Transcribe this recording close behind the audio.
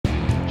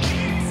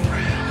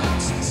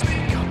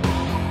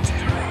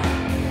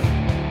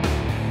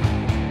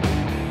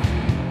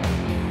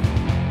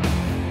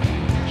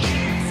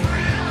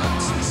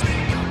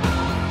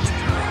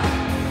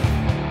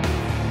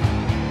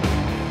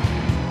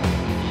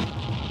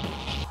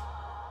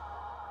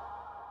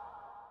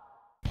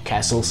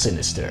Castle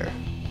Sinister,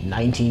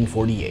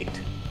 1948.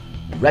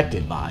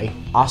 Directed by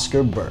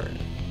Oscar Byrne.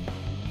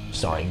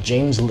 Starring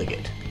James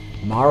Liggett,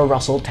 Mara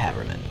Russell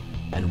Taverman,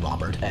 and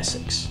Robert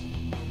Essex.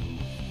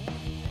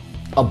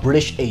 A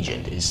British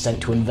agent is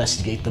sent to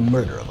investigate the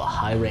murder of a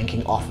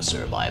high-ranking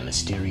officer by a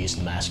mysterious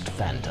masked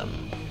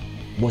phantom.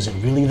 Was it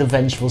really the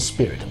vengeful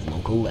spirit of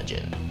local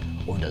legend,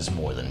 or does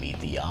more than meet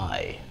the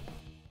eye?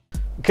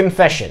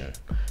 Confession.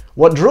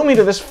 What drew me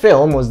to this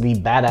film was the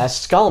badass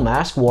skull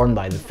mask worn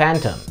by the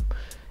Phantom.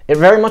 It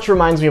very much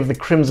reminds me of the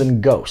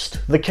Crimson Ghost,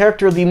 the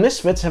character the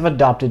Misfits have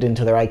adopted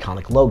into their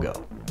iconic logo.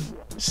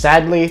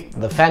 Sadly,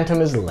 the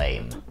Phantom is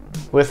lame,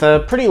 with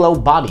a pretty low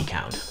body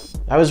count.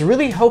 I was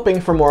really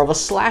hoping for more of a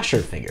slasher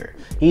figure.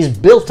 He's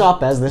built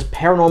up as this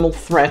paranormal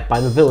threat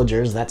by the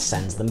villagers that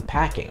sends them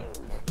packing.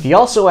 He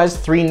also has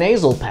 3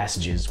 nasal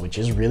passages, which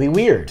is really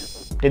weird.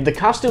 Did the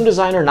costume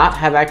designer not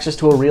have access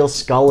to a real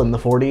skull in the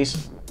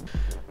 40s?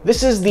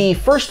 This is the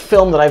first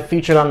film that I've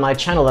featured on my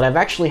channel that I've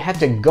actually had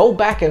to go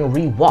back and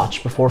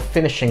re-watch before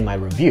finishing my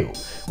review,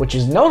 which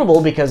is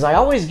notable because I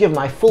always give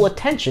my full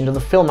attention to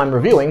the film I'm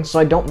reviewing so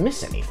I don't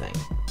miss anything.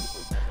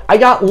 I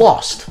got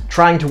lost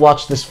trying to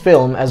watch this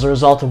film as a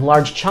result of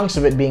large chunks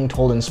of it being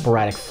told in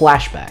sporadic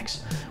flashbacks,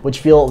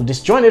 which feel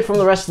disjointed from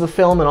the rest of the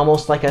film and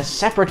almost like a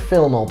separate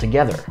film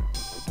altogether.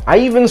 I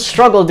even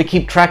struggled to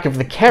keep track of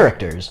the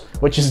characters,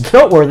 which is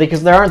noteworthy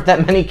because there aren't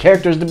that many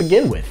characters to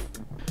begin with.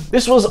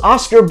 This was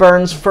Oscar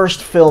Byrne's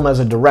first film as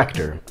a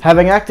director,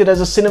 having acted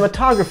as a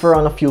cinematographer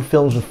on a few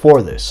films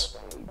before this.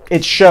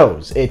 It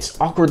shows.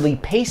 It's awkwardly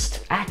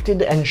paced,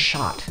 acted, and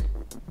shot.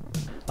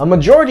 A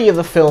majority of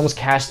the film's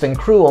cast and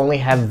crew only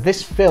have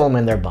this film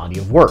in their body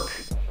of work.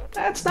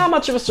 That's not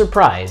much of a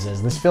surprise,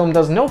 as this film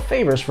does no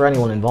favors for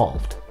anyone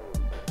involved.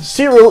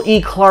 Cyril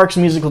E. Clarke's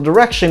musical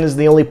direction is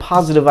the only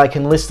positive I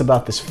can list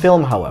about this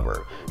film,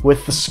 however,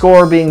 with the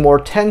score being more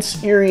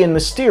tense, eerie, and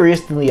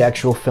mysterious than the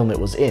actual film it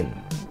was in.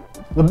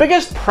 The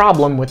biggest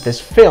problem with this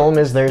film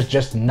is there's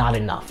just not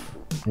enough.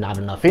 Not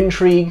enough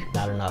intrigue,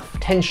 not enough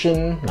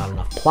tension, not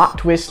enough plot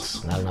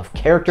twists, not enough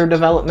character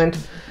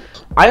development.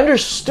 I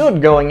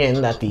understood going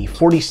in that the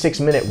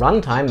 46-minute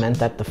runtime meant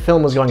that the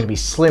film was going to be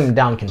slimmed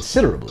down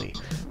considerably,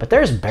 but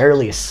there's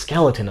barely a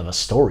skeleton of a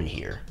story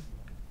here.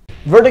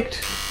 Verdict: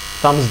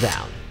 thumbs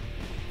down.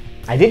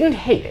 I didn't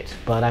hate it,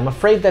 but I'm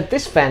afraid that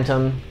this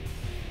Phantom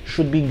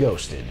should be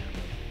ghosted.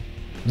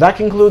 That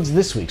concludes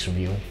this week's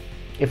review.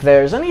 If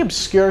there's any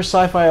obscure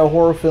sci-fi or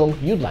horror film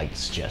you'd like to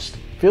suggest,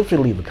 feel free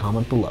to leave a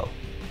comment below.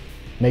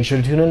 Make sure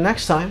to tune in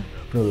next time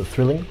for another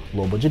thrilling,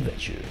 low-budget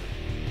adventure.